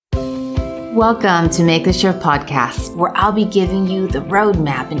Welcome to Make the Shift podcast, where I'll be giving you the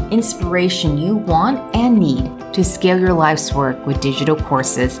roadmap and inspiration you want and need to scale your life's work with digital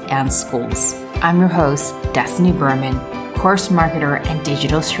courses and schools. I'm your host, Destiny Berman, course marketer and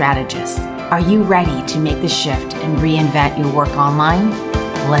digital strategist. Are you ready to make the shift and reinvent your work online?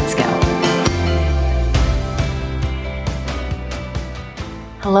 Let's go.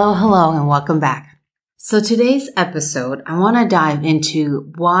 Hello, and welcome back. So today's episode, I want to dive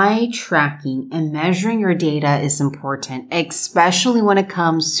into why tracking and measuring your data is important, especially when it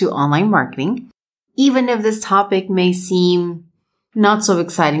comes to online marketing. Even if this topic may seem not so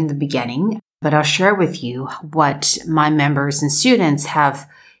exciting in the beginning, but I'll share with you what my members and students have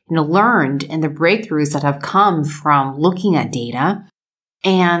learned and the breakthroughs that have come from looking at data.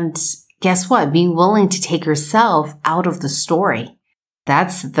 And guess what? Being willing to take yourself out of the story.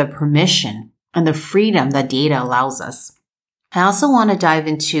 That's the permission and the freedom that data allows us. I also want to dive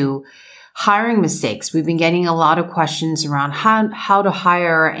into hiring mistakes. We've been getting a lot of questions around how to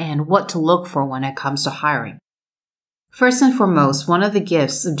hire and what to look for when it comes to hiring. First and foremost, one of the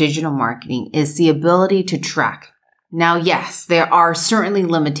gifts of digital marketing is the ability to track. Now, yes, there are certainly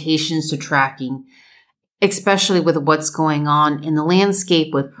limitations to tracking, especially with what's going on in the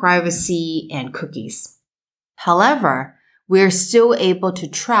landscape with privacy and cookies. However, we're still able to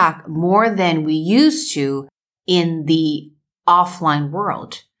track more than we used to in the offline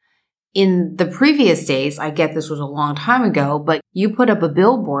world. In the previous days, I get this was a long time ago, but you put up a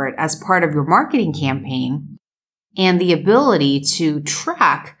billboard as part of your marketing campaign, and the ability to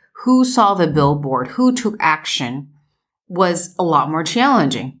track who saw the billboard, who took action, was a lot more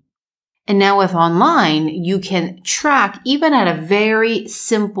challenging. And now with online, you can track even at a very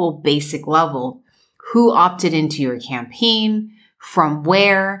simple, basic level who opted into your campaign, from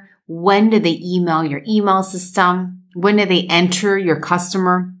where, when did they email your email system, when did they enter your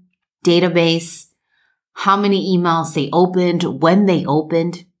customer database, how many emails they opened, when they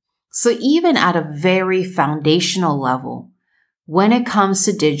opened. So even at a very foundational level, when it comes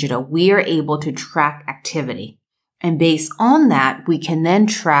to digital, we are able to track activity. And based on that, we can then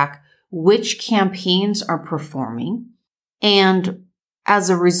track which campaigns are performing. And as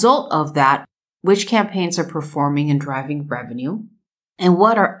a result of that, which campaigns are performing and driving revenue, and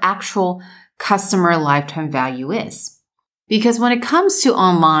what our actual customer lifetime value is. Because when it comes to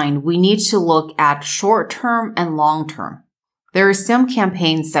online, we need to look at short-term and long-term. There are some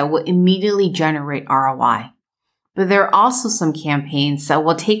campaigns that will immediately generate ROI, but there are also some campaigns that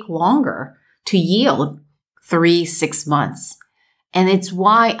will take longer to yield 3-6 months. And it's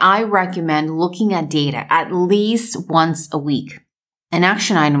why I recommend looking at data at least once a week. An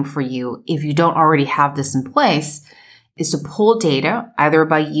action item for you, if you don't already have this in place, is to pull data either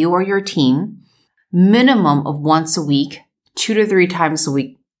by you or your team, minimum of once a week. 2 to 3 times a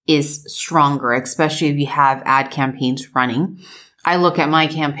week is stronger, especially if you have ad campaigns running. I look at my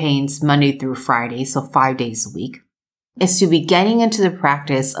campaigns Monday through Friday, so 5 days a week. Is to be getting into the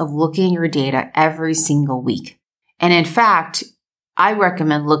practice of looking at your data every single week. And in fact, I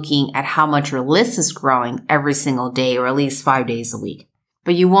recommend looking at how much your list is growing every single day, or at least 5 days a week.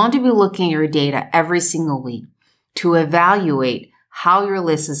 But you want to be looking at your data every single week to evaluate how your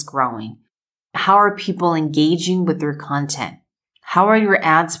list is growing. How are people engaging with your content? How are your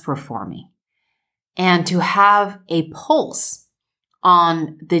ads performing? And to have a pulse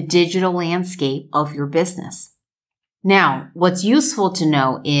on the digital landscape of your business. Now, what's useful to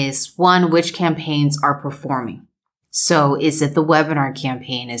know is, one, which campaigns are performing. So is it the webinar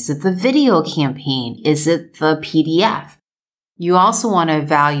campaign? Is it the video campaign? Is it the PDF? You also want to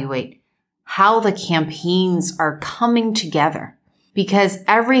evaluate how the campaigns are coming together, because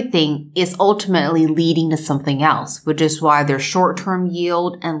everything is ultimately leading to something else, which is why there's short-term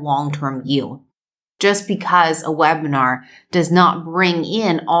yield and long-term yield. Just because a webinar does not bring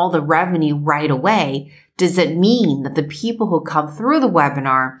in all the revenue right away, does it mean that the people who come through the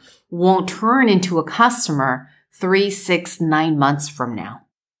webinar won't turn into a customer 3, 6, 9 months from now?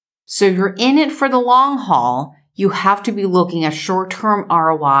 So if you're in it for the long haul, you have to be looking at short-term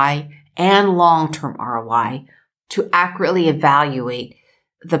ROI and long-term ROI to accurately evaluate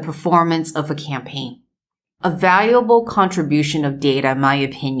the performance of a campaign. A valuable contribution of data, in my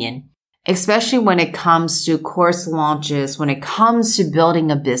opinion, especially when it comes to course launches, when it comes to building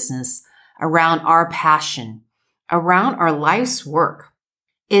a business around our passion, around our life's work,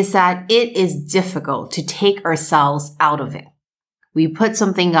 is that it is difficult to take ourselves out of it. We put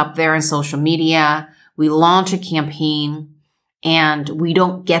something up there on social media, we launch a campaign, and we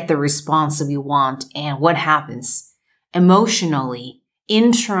don't get the response that we want. And what happens? Emotionally,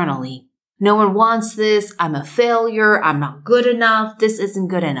 internally, no one wants this, I'm a failure, I'm not good enough, this isn't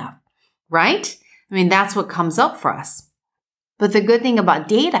good enough. right? I mean, that's what comes up for us. But the good thing about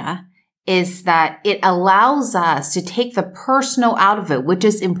data is that it allows us to take the personal out of it, which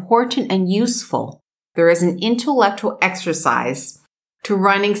is important and useful. There is an intellectual exercise to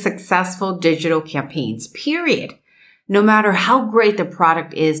running successful digital campaigns, period. No matter how great the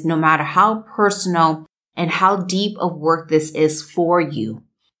product is, no matter how personal and how deep of work this is for you.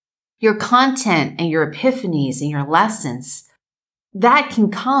 Your content and your epiphanies and your lessons, that can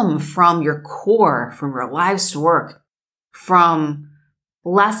come from your core, from your life's work, from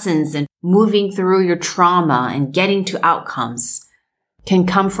lessons and moving through your trauma and getting to outcomes, can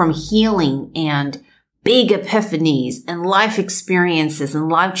come from healing and big epiphanies and life experiences and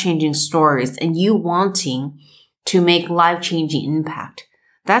life-changing stories and you wanting to make life-changing impact.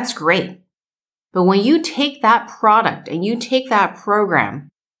 That's great. But when you take that product and you take that program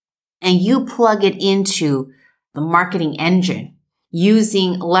and you plug it into the marketing engine,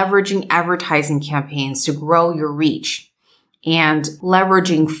 leveraging advertising campaigns to grow your reach and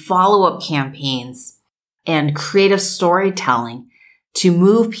leveraging follow-up campaigns and creative storytelling to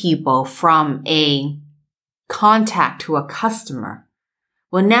move people from a contact to a customer.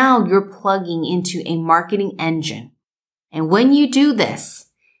 Well, now you're plugging into a marketing engine. And when you do this,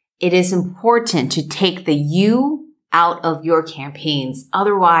 it is important to take the you out of your campaigns.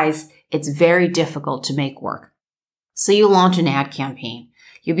 Otherwise, it's very difficult to make work. So you launch an ad campaign.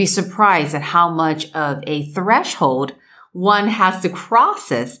 You'll be surprised at how much of a threshold one has to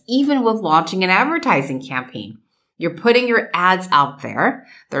cross even with launching an advertising campaign. You're putting your ads out there.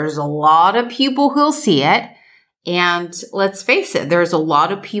 There's a lot of people who'll see it. And let's face it, there's a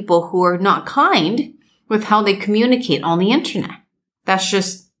lot of people who are not kind with how they communicate on the internet. That's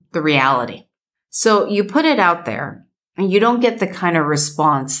just the reality. So you put it out there and you don't get the kind of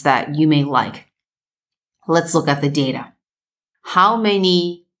response that you may like. Let's look at the data. How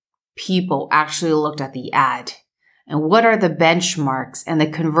many people actually looked at the ad? And what are the benchmarks and the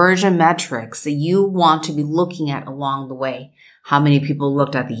conversion metrics that you want to be looking at along the way? How many people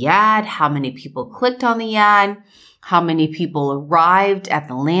looked at the ad? How many people clicked on the ad? How many people arrived at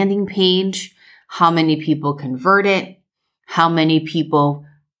the landing page? How many people converted? How many people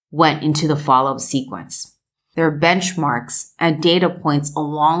went into the follow-up sequence? There are benchmarks and data points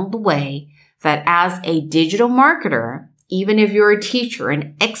along the way that as a digital marketer, even if you're a teacher,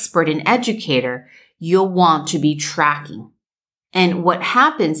 an expert, an educator, you'll want to be tracking. And what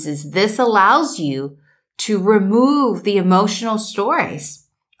happens is this allows you to remove the emotional stories.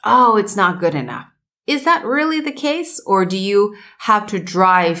 Oh, it's not good enough. Is that really the case? Or do you have to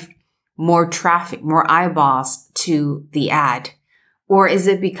drive more traffic, more eyeballs to the ad? Or is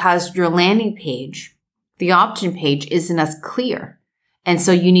it because your landing page, the opt-in page, isn't as clear? And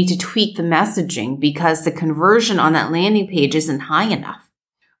so you need to tweak the messaging because the conversion on that landing page isn't high enough?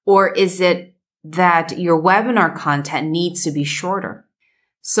 Or is it that your webinar content needs to be shorter?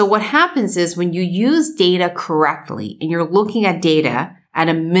 So what happens is when you use data correctly and you're looking at data at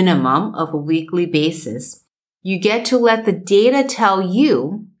a minimum of a weekly basis, you get to let the data tell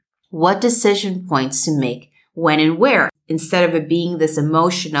you what decision points to make, when and where, instead of it being this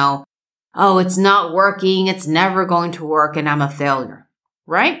emotional, oh, it's not working, it's never going to work, and I'm a failure,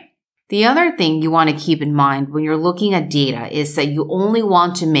 right? The other thing you want to keep in mind when you're looking at data is that you only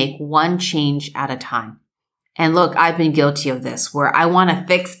want to make one change at a time. And look, I've been guilty of this, where I want to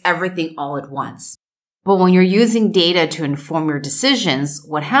fix everything all at once. But when you're using data to inform your decisions,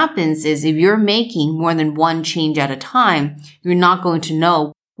 what happens is if you're making more than one change at a time, you're not going to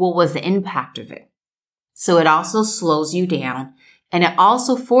know what was the impact of it. So it also slows you down and it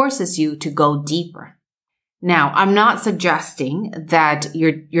also forces you to go deeper. Now, I'm not suggesting that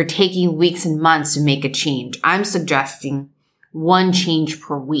you're taking weeks and months to make a change. I'm suggesting one change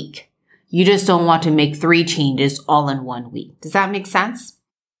per week. You just don't want to make 3 changes all in 1 week. Does that make sense?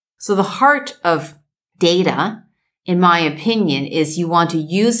 So the heart of data, in my opinion, is you want to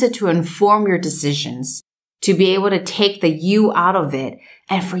use it to inform your decisions, to be able to take the you out of it,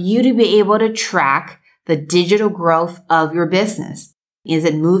 and for you to be able to track the digital growth of your business. Is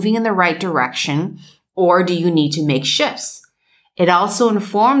it moving in the right direction, or do you need to make shifts? It also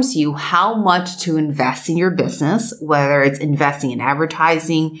informs you how much to invest in your business, whether it's investing in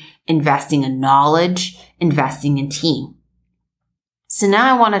advertising, investing in knowledge, investing in team. So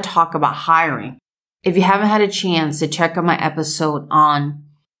now I want to talk about hiring. If you haven't had a chance to check out my episode on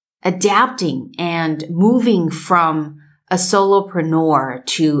adapting and moving from a solopreneur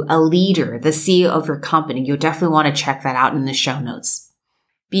to a leader, the CEO of your company, you'll definitely want to check that out in the show notes.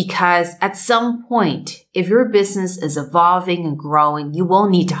 Because at some point, if your business is evolving and growing, you will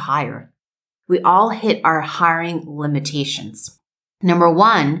need to hire. We all hit our hiring limitations. Number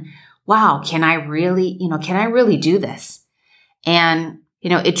one, wow, can I really do this? And,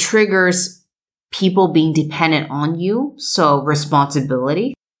 it triggers people being dependent on you. So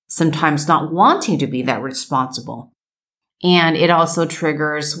responsibility, sometimes not wanting to be that responsible. And it also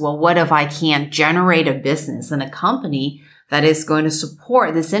triggers, well, what if I can't generate a business and a company that is going to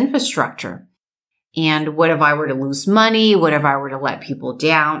support this infrastructure? And what if I were to lose money? What if I were to let people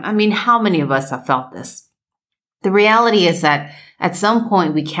down? I mean, how many of us have felt this? The reality is that at some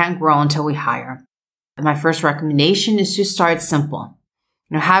point we can't grow until we hire. And my first recommendation is to start simple.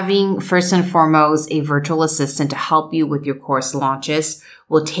 Having first and foremost a virtual assistant to help you with your course launches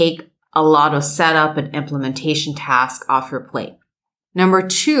will take a lot of setup and implementation tasks off your plate. Number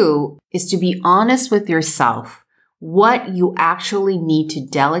 2 is to be honest with yourself what you actually need to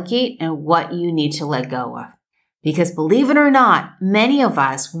delegate and what you need to let go of. Because believe it or not, many of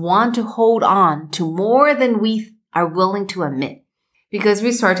us want to hold on to more than we are willing to admit because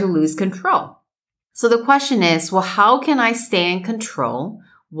we start to lose control. So the question is, well, how can I stay in control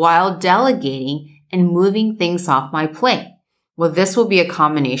while delegating and moving things off my plate? Well, this will be a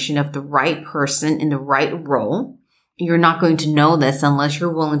combination of the right person in the right role. You're not going to know this unless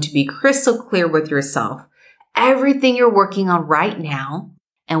you're willing to be crystal clear with yourself. Everything you're working on right now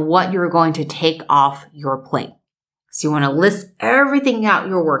and what you're going to take off your plate. So you want to list everything out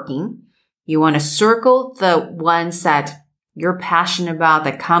you're working. You want to circle the ones that you're passionate about,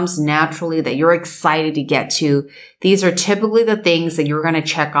 that comes naturally, that you're excited to get to. These are typically the things that you're going to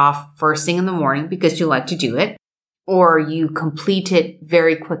check off first thing in the morning because you like to do it, or you complete it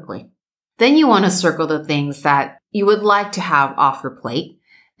very quickly. Then you want to circle the things that you would like to have off your plate.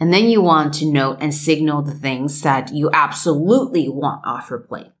 And then you want to note and signal the things that you absolutely want off your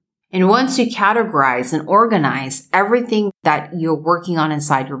plate. And once you categorize and organize everything that you're working on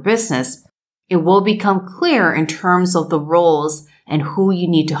inside your business, it will become clear in terms of the roles and who you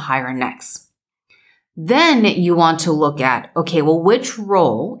need to hire next. Then you want to look at, okay, well, which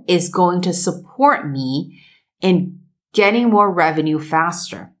role is going to support me in getting more revenue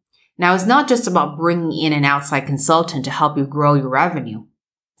faster? Now, it's not just about bringing in an outside consultant to help you grow your revenue.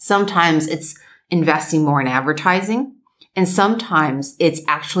 Sometimes it's investing more in advertising, and sometimes it's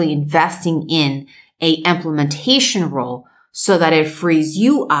actually investing in a implementation role so that it frees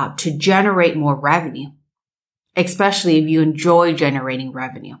you up to generate more revenue, especially if you enjoy generating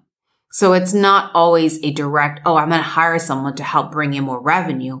revenue. So it's not always a direct, I'm going to hire someone to help bring in more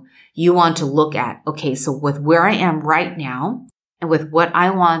revenue. You want to look at, okay, so with where I am right now and with what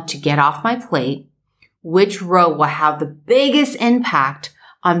I want to get off my plate, which role will have the biggest impact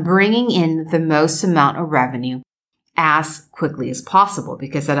on bringing in the most amount of revenue as quickly as possible,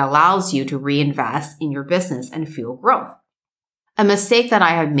 because it allows you to reinvest in your business and fuel growth. A mistake that I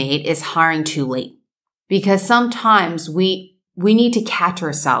have made is hiring too late, because sometimes we need to catch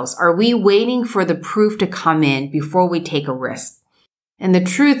ourselves. Are we waiting for the proof to come in before we take a risk? And the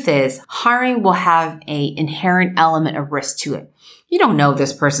truth is, hiring will have an inherent element of risk to it. You don't know if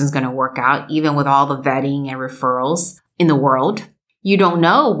this person's going to work out, even with all the vetting and referrals in the world. You don't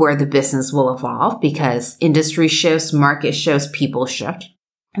know where the business will evolve because industry shifts, market shifts, people shift.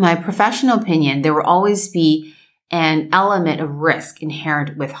 In my professional opinion, there will always be an element of risk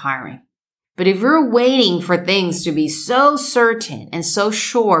inherent with hiring. But if you're waiting for things to be so certain and so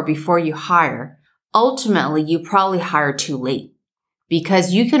sure before you hire, ultimately you probably hire too late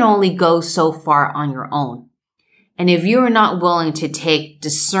because you can only go so far on your own. And if you're not willing to take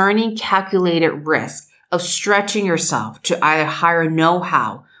discerning, calculated risk of stretching yourself to either hire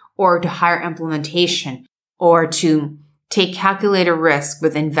know-how or to hire implementation or to take calculated risk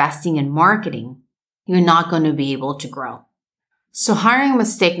with investing in marketing, you're not going to be able to grow. So hiring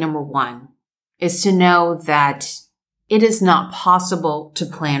mistake number 1 is to know that it is not possible to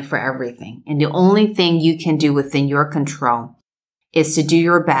plan for everything. And the only thing you can do within your control is to do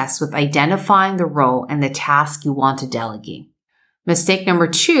your best with identifying the role and the task you want to delegate. Mistake number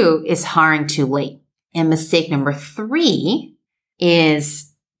 2 is hiring too late. And mistake number 3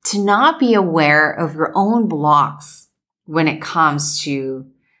 is to not be aware of your own blocks when it comes to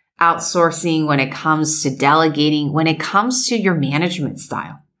outsourcing, when it comes to delegating, when it comes to your management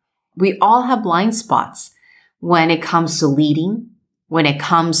style. We all have blind spots when it comes to leading, when it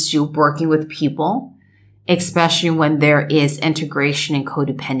comes to working with people, especially when there is integration and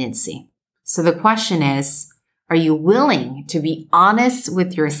codependency. So the question is, are you willing to be honest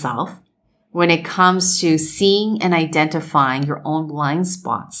with yourself when it comes to seeing and identifying your own blind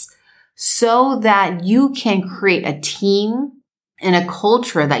spots so that you can create a team and a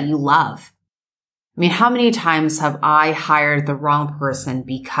culture that you love? I mean, how many times have I hired the wrong person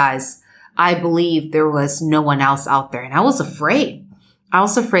because I believed there was no one else out there and I was afraid. I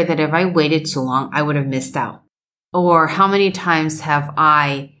was afraid that if I waited too long, I would have missed out. Or how many times have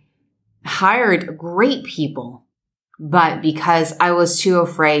I hired great people, but because I was too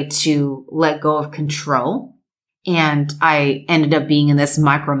afraid to let go of control, and I ended up being in this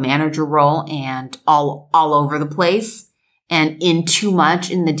micromanager role and all over the place and in too much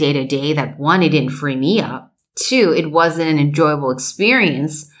in the day-to-day that one, it didn't free me up. Two, it wasn't an enjoyable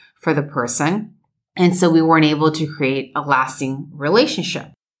experience for the person. And so we weren't able to create a lasting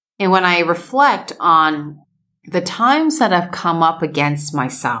relationship. And when I reflect on the times that I've come up against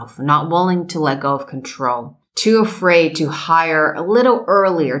myself, not willing to let go of control, too afraid to hire a little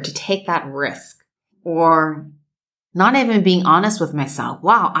earlier to take that risk, or not even being honest with myself.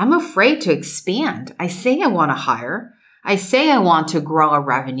 Wow, I'm afraid to expand. I say I want to hire. I say I want to grow a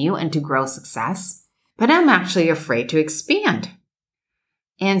revenue and to grow success, but I'm actually afraid to expand.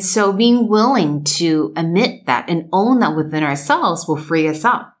 And so being willing to admit that and own that within ourselves will free us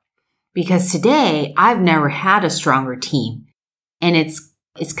up. Because today, I've never had a stronger team, and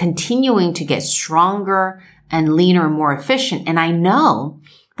it's continuing to get stronger and leaner and more efficient. And I know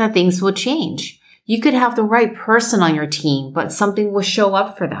that things will change. You could have the right person on your team, but something will show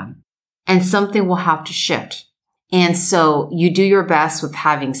up for them and something will have to shift. And so you do your best with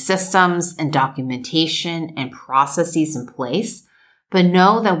having systems and documentation and processes in place. But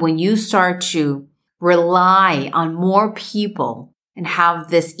know that when you start to rely on more people and have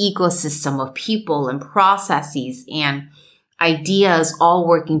this ecosystem of people and processes and ideas all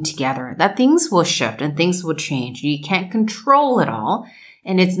working together, that things will shift and things will change. You can't control it all,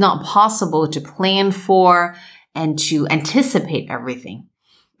 and it's not possible to plan for and to anticipate everything.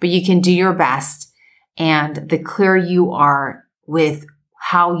 But you can do your best, and the clearer you are with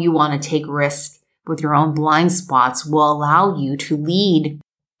how you want to take risks with your own blind spots will allow you to lead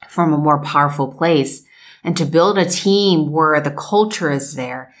from a more powerful place and to build a team where the culture is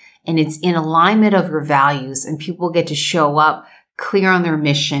there and it's in alignment of your values, and people get to show up clear on their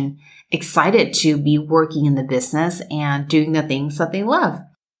mission, excited to be working in the business and doing the things that they love.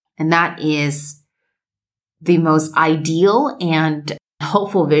 And that is the most ideal and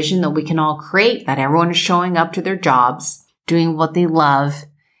hopeful vision that we can all create, that everyone is showing up to their jobs, doing what they love,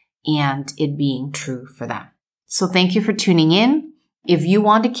 and it being true for them. So thank you for tuning in. If you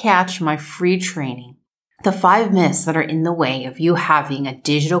want to catch my free training, The 5 myths that are in the way of you having a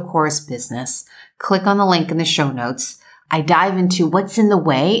digital course business, click on the link in the show notes. I dive into what's in the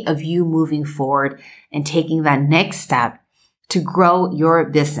way of you moving forward and taking that next step to grow your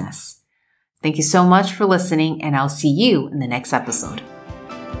business. Thank you so much for listening, and I'll see you in the next episode.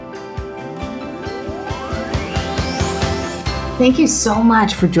 Thank you so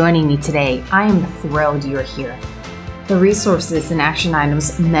much for joining me today. I am thrilled you're here. The resources and action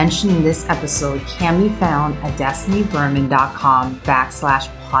items mentioned in this episode can be found at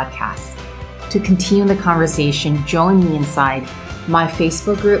destinyberman.com/podcast. To continue the conversation, join me inside my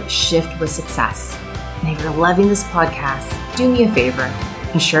Facebook group, Shift with Success. And if you're loving this podcast, do me a favor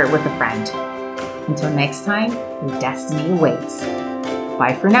and share it with a friend. Until next time, your destiny awaits.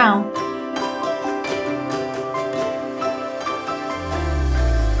 Bye for now.